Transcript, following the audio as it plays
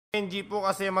PNG po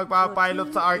kasi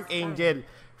magpapilot sa Archangel.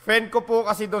 Friend ko po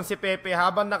kasi doon si Pepe.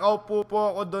 Habang nakaupo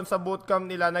po ako doon sa bootcamp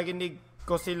nila, naginig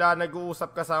ko sila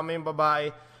nag-uusap kasama yung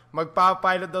babae.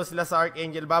 Magpapilot daw sila sa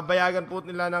Archangel. Babayagan po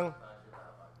nila ng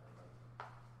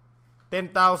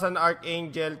 10,000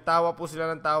 Archangel. Tawa po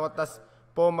sila ng tawa. Tas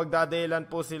po magdadahilan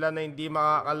po sila na hindi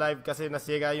makaka-live kasi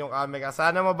nasira yung camera.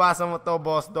 Sana mabasa mo to,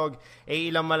 Boss Dog.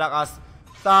 Ilang malakas.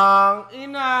 Tang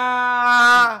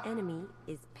ina!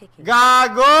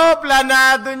 Gago!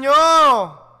 Planado nyo!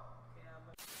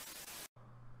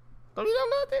 Tuloy lang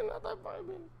natin.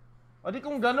 O di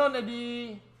kung ganon,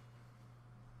 edi...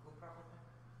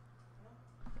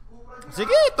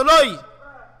 Sige, tuloy!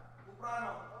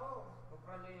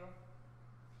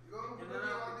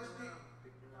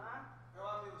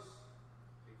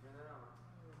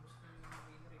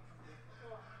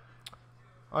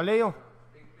 O, Leo.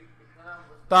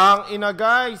 Tang ina,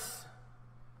 guys.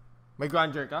 May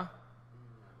grandeur ka?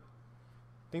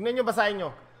 Tingnan nyo, basahin nyo.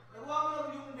 Nakuha mo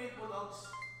lang yung mail po, dogs.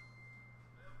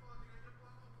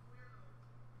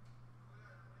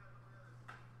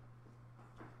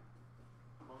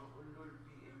 Mga ulol,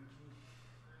 PNG.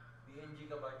 PNG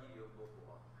ka ba, Gio? Bobo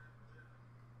ka.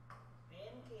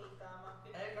 PNG, tamang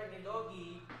 10K. Eh, kani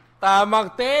Dogie. Tamang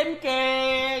 10K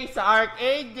sa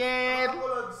Archangel. Ano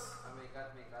lods? May cut.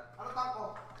 Ano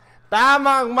tako?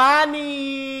 Tamang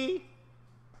money.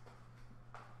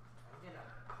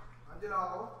 Andiyan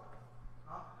ako?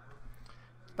 Ha?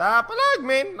 Tapalag,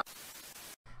 men.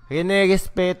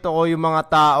 Rinerespeto ko yung mga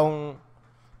taong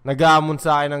nag-aamon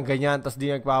sa akin ng ganyan tapos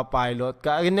di nagpapilot.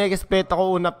 Rinerespeto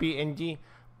ko una PNG.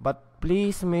 But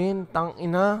please, men, tang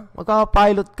ina,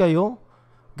 magpapilot kayo.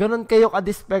 Ganon kayo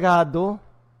ka-desperado.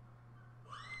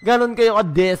 Ganon kayo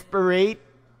ka-desperate.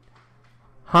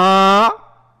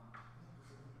 Ha?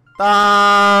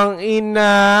 Tang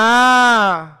ina.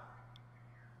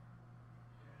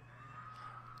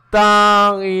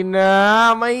 Tang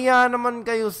ina. Mahiya naman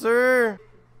kayo, sir.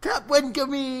 Tapuan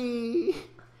kami.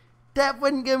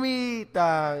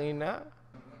 Tang ina.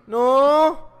 No?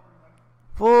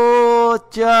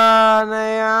 Pucha na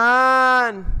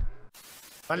yan.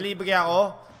 Malilibre ako?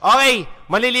 Okay,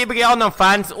 malilibre ako ng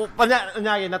fans.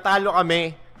 Natalo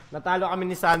kami. Natalo kami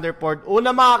ni Sanderford.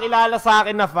 Una makakilala sa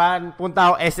akin na fan,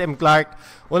 punta ako SM Clark.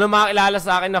 Una makakilala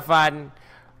sa akin na fan,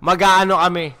 mag-aano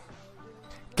kami.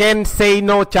 Can say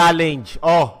no challenge.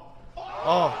 Oh.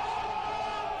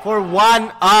 For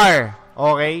 1 hour.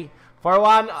 Okay? For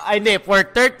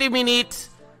 30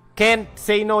 minutes, can't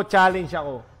say no challenge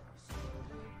ako.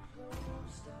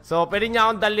 So, pwede niya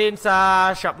akong dalhin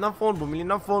sa shop ng phone, bumili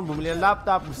ng phone, bumili ng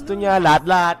laptop, gusto niya,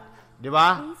 lahat-lahat. Di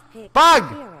ba?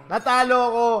 Pag natalo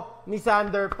ko ni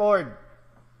Sanderford,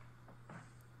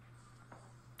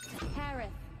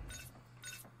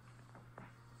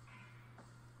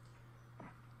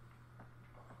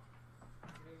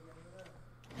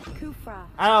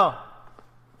 ano?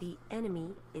 The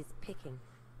enemy is picking.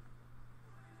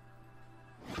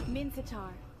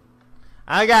 Mintatar.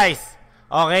 Guys.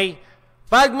 Okay.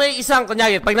 Pag may isang,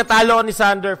 kunyari, pag natalo ko ni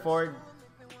Sanderford,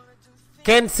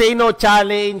 can't say no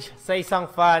challenge sa isang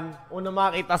fan. Una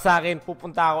makita sa akin,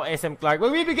 pupunta ako SM Clark.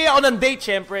 Magbibigay ako ng date,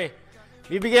 syempre.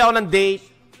 Bibigay ako ng date.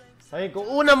 Sabi ko,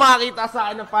 una makita sa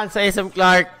akin ng fan sa SM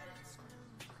Clark,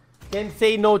 can't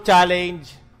say no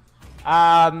challenge.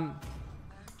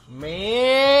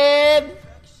 Man!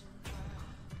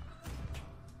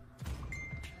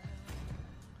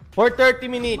 For 30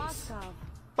 minutes.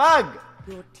 Pag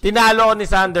tinalo ko ni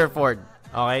Sanderford.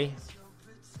 Okay?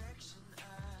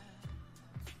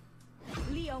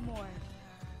 Leo Moore.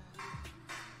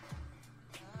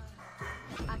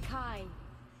 Akai.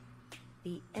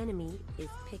 The enemy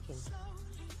is picking.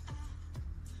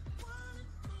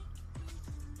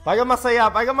 Pag masaya,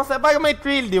 pag may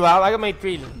thrill, di ba? Pag may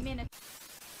thrill.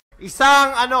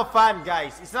 Isang fan,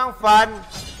 guys. Isang fan.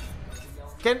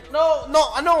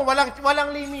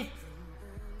 Walang limit.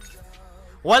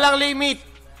 Walang limit.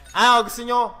 Gusto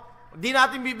nyo, di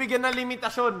natin bibigyan ng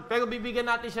limitasyon, pero bibigyan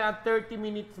natin siya ng 30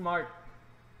 minutes mark.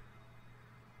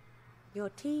 Your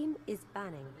team is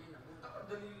banning.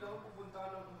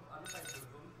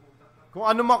 Kung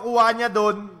ano makuha niya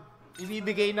doon,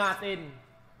 ibibigay natin.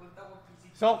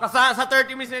 So, sa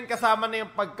 30 minutes na yun, kasama na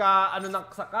yung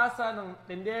sa kasa, ng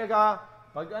tendera,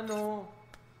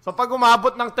 So, pag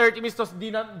umabot ng 30 minutes, tos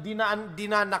di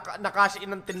na nakash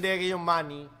in ng tendera yung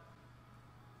money,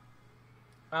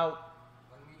 out.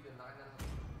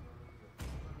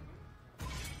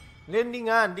 Hindi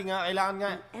nga. Kailangan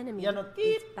nga. Yan o,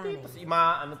 tapos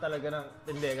talaga ng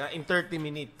tendera in 30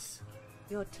 minutes.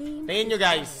 Tingin nyo,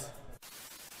 guys.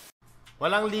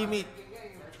 Walang limit.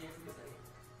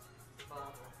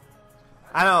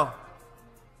 Ano?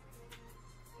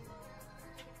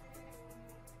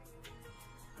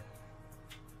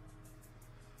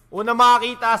 Una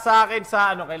makakita sa akin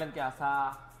sa ano, kailan kaya?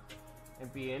 Sa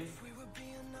MPL?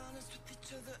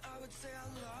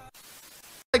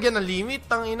 Lagyan ng limit,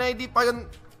 tangina, hindi pa yun.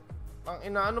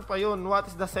 Tangina, ano pa yun? What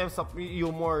is the sense of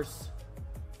humors?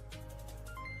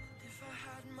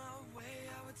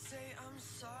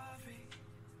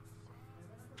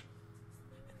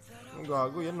 Ang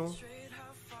gago yan, no?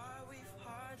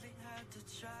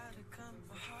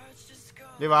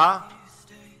 Diba?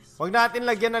 Huwag natin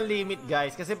lagyan ng limit,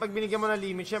 guys. Kasi pag binigyan mo ng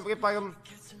limit, syempre parang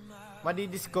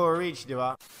madi-discourage, di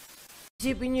ba?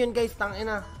 Isipin nyo yun, guys.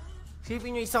 Tangina.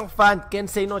 Isipin nyo isang fan can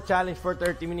say no challenge for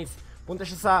 30 minutes. Punta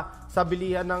siya sa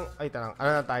bilihan ng... Ay, tanang.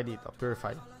 Ano na tayo dito?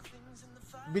 Purify.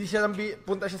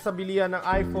 Punta siya sa bilihan ng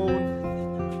iPhone.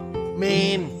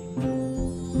 Man.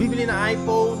 Bibili ng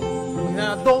iPhone.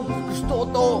 Dog, gusto ko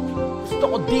to. Gusto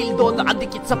ko dildo.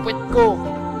 Nakadikit sa puwet ko.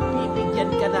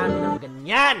 Bibigyan ka namin ng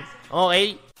ganyan.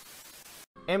 Okay?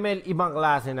 ML, ibang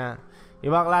klase na.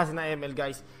 Ibang klase na ML,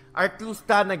 guys.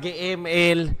 Artlusta,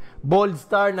 nag-ML.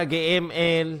 Boldstar,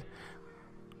 nag-ML.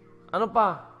 Ano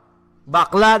pa?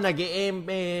 Bakla,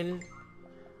 nag-ML.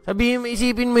 Sabihin mo,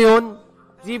 isipin mo yun.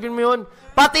 Isipin mo yun.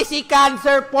 Pati si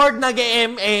Cancer Ford,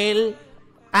 nag-ML.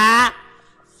 Ha?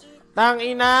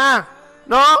 Tangina.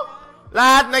 No?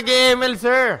 Lahat nag-ML,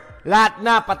 sir. Lahat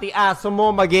na, pati aso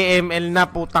mo, mag-ML na,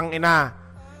 putang ina.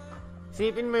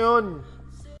 Isipin mo yun.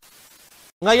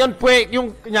 Ngayon,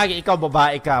 yung kunyari, ikaw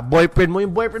babae ka, boyfriend mo, yung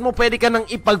boyfriend mo, pwede ka nang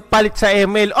ipagpalit sa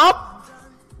ML. Op!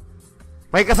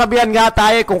 May kasabihan nga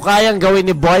tayo, kung kayang gawin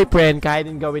ni boyfriend, kaya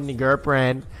din gawin ni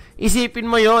girlfriend. Isipin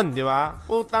mo yon, di ba?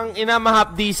 Putang ina,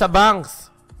 mahapdi sa banks.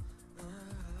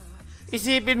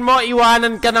 Isipin mo,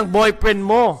 iwanan ka ng boyfriend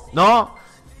mo, no?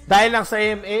 Dahil lang sa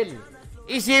ML.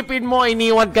 Isipin mo,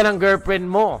 iniwan ka ng girlfriend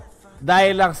mo.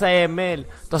 Dahil lang sa ML.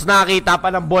 Tapos nakakita pa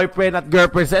ng boyfriend at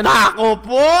girlfriend sa... Nako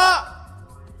po!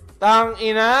 Tang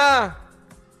ina.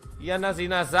 Yan na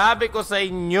sinasabi ko sa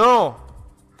inyo.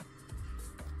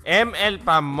 ML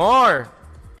pa more.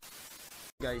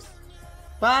 Guys,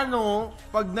 paano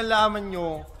pag nalaman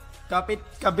nyo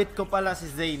kabit ko pala si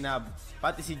Zainab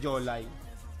pati si Jolay?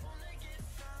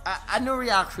 Ano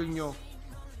reaction nyo?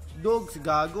 Dogs,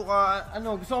 gago ka.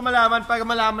 Ano, gusto ko malaman para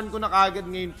malaman ko na kagad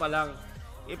ngayon pa lang.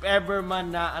 If ever man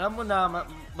na, alam mo na,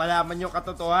 malaman nyo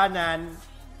katotohanan.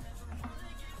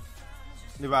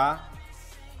 Di ba?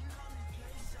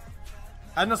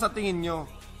 Ano sa tingin nyo?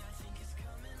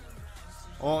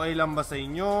 Okay lang ba sa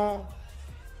inyo?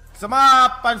 Sa mga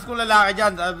fans kong lalaki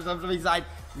dyan, sabi sa akin,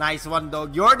 nice one,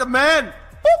 dog. You're the man!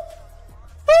 Poop!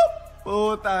 Poop!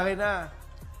 Puta na.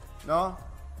 No?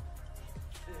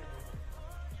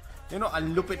 You know,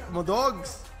 ang lupit mo,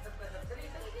 dogs.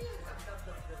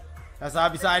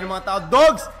 Nasabi sa akin ng mga tao,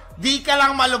 dogs, di ka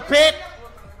lang malupit!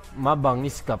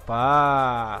 Mabangis ka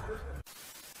pa.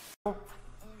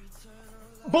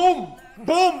 Boom!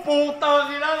 Boom!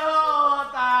 Putang ina mo!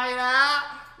 Tayo na!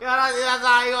 Yan ang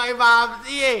sinasabi ko kay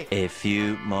Babsi eh. A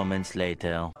few moments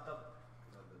later.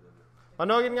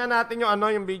 Panoorin nga natin yung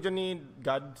yung video ni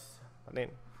Gods. Ano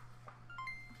yun?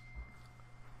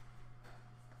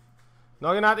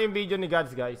 Panoorin natin yung video ni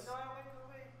Gods, guys.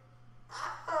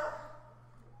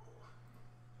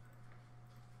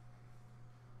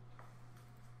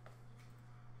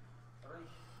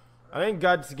 Ano yung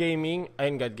Gods Gaming?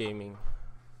 Ayun, God Gaming.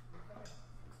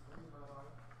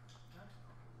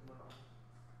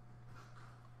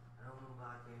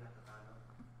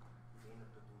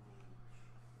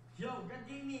 Yo, God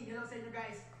Gaming! Hello sa inyo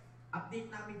guys! Update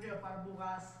namin kayo para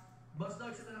bukas. Boss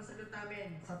Dogs, ito lang sagot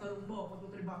namin. Sa tanong mo, kung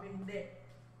tutuloy ba kami hindi.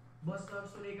 Boss Dogs,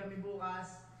 tuloy kami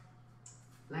bukas.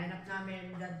 Lineup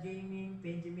namin, God Gaming,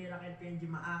 PNG Miracle, PNG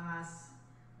Maangas,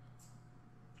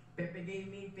 Pepe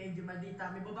Gaming, PNG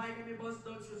Maldita. May babae kami, Boss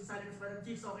Dogs, kung sasali mas parang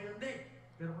chicks, okay lang din.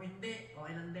 Pero kung hindi,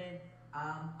 okay lang din.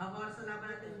 Ang oras na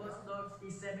laban natin, Boss Dogs,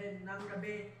 is 7 ng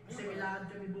gabi. Kasi kailangan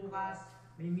kami bukas.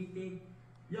 May meeting.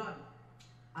 Yon.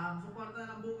 Support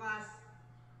na lang bukas.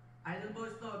 Idol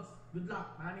Boss Dogs, good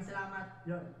luck. Maraming salamat.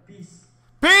 Yon, peace.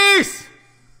 Peace!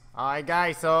 Okay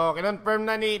guys, so kinonfirm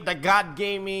na ni The God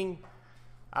Gaming.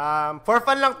 For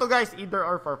fun lang to guys, either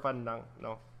or for fun lang,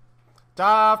 no?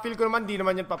 Tsaka feel ko naman, di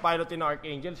naman yan papilotin ng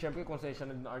Archangel. Siyempre,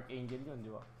 concessional ng Archangel yun,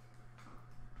 di ba?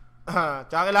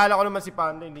 Tsaka kilala ko naman si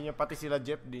Panda, hindi niya pati sila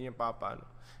Jeff, hindi niya papano.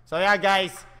 So yeah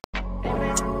guys.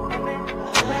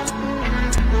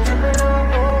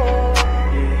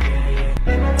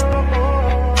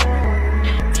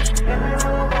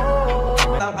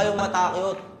 Huwag kayong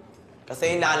matakot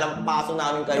kasi lalampaso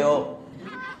namin kayo.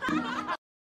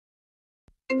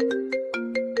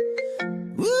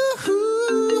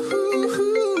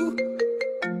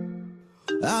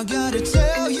 I gotta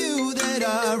tell you that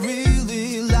I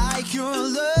really like your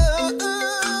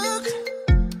look.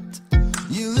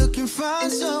 You looking fine,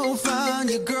 so fine,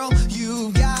 yeah, girl,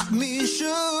 you got me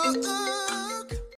shook.